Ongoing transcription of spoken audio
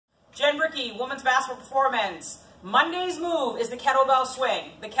Brickey, Women's Basketball Performance. Monday's move is the kettlebell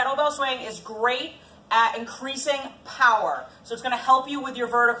swing. The kettlebell swing is great at increasing power. So it's going to help you with your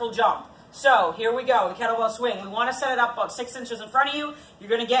vertical jump. So here we go, the kettlebell swing. We want to set it up about 6 inches in front of you. You're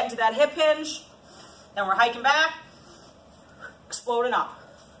going to get into that hip hinge. Then we're hiking back, exploding up.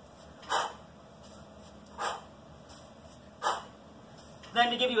 Then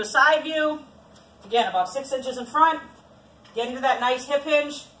to give you a side view, again, about 6 inches in front, get into that nice hip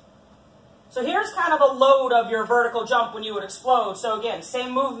hinge. So here's kind of a load of your vertical jump when you would explode. So again,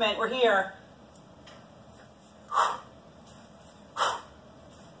 same movement, we're here.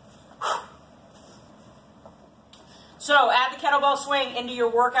 So add the kettlebell swing into your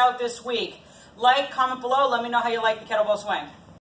workout this week. Like, comment below, let me know how you like the kettlebell swing.